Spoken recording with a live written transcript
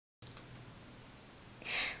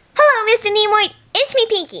Mr. Nimoy, it's me,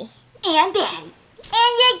 Pinky. And Daddy.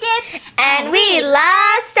 And Dip. And we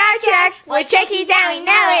love Star Trek. We're Trekkies and we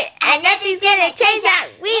know it. And nothing's gonna change that.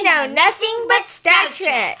 We know nothing but Star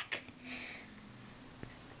Trek.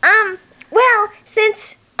 Well,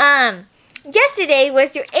 since, yesterday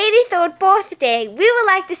was your 83rd birthday, we would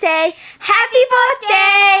like to say, Happy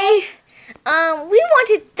birthday! We want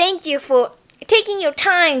to thank you for taking your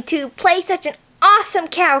time to play such an awesome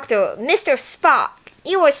character, Mr. Spock.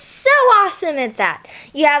 You were so awesome at that.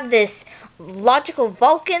 You have this logical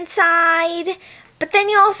Vulcan side, but then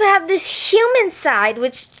you also have this human side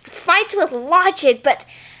which fights with logic, but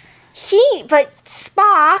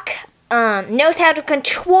Spock knows how to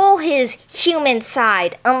control his human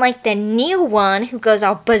side, unlike the new one who goes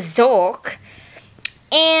all berserk.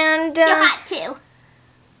 And you're hot too.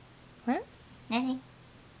 What? Nothing.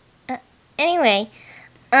 Anyway,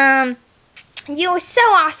 you were so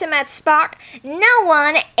awesome at Spock. No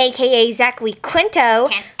one, aka Zachary Quinto,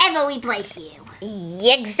 can ever replace you.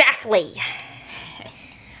 Exactly.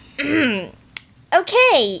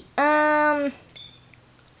 Okay,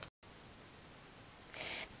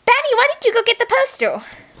 Patty, why did you go get the poster?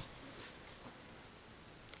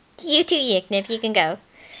 You too, Yicknip, you can go.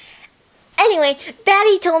 Anyway,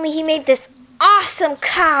 Batty told me he made this awesome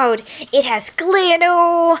card. It has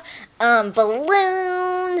glitter,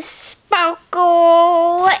 balloons,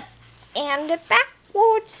 sparkle, and a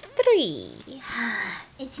backwards 3.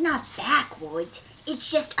 It's not backwards.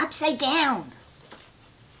 It's just upside down.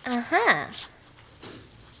 Uh-huh.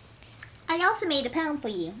 I also made a poem for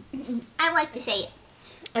you. I like to say it.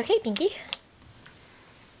 Okay, Pinky.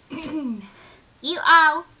 You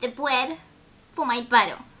are the bread for my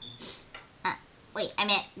butter. Wait, I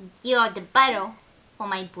meant you are the butter for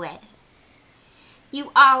my bread.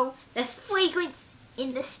 You are the fragrance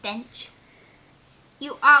in the stench.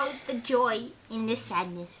 You are the joy in the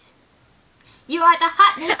sadness. You are the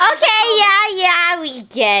hotness. Okay, yeah, we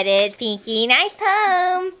get it, Pinky. Nice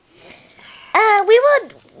poem. We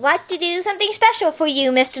would like to do something special for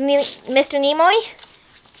you, Mr. Nimoy.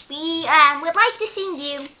 We would like to sing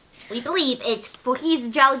you. We believe it's for He's the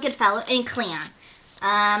Jolly Good Fellow and Cleon.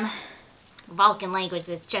 Vulcan language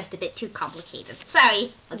was just a bit too complicated.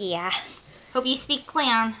 Sorry. Yeah. Hope you speak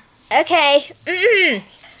Cleon. Okay. What?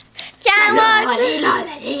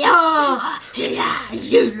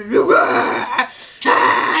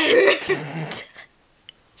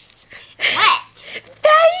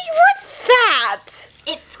 Patty, what's that?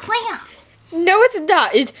 It's Cleon. No, it's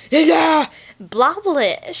not. It's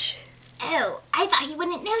Blobblish. Oh, I thought you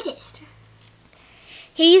wouldn't notice.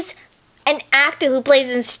 He's an actor who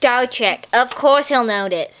plays in Star Trek. Of course he'll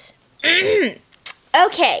notice.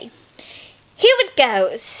 Okay. Here it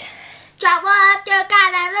goes. Chavo,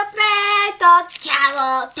 tocana lo preto.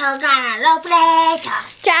 Chavo, tocana lo preto.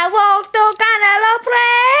 Chavo, tocana lo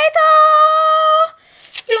preto.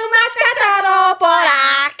 Tu matador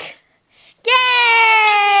porac.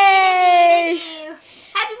 Yay!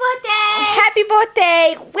 Happy birthday! Happy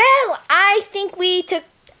birthday. Well, I think we took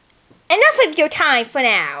enough of your time for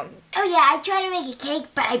now. Oh yeah, I tried to make a cake,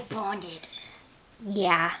 but I burned it.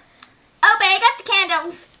 Yeah. Oh, but I got the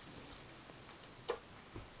candles.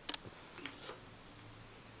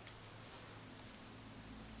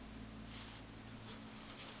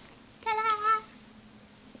 Ta-da!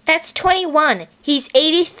 That's 21. He's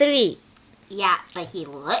 83. Yeah, but he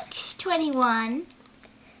looks 21.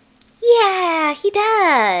 Yeah, he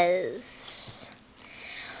does.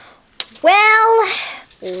 Well,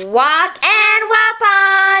 walk and whop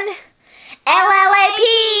on. LLAP.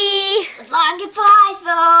 With long goodbyes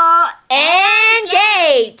for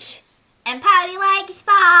Engage. and party like a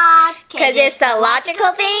Spock. Because it's the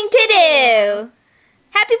logical thing to do.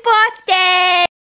 Happy birthday.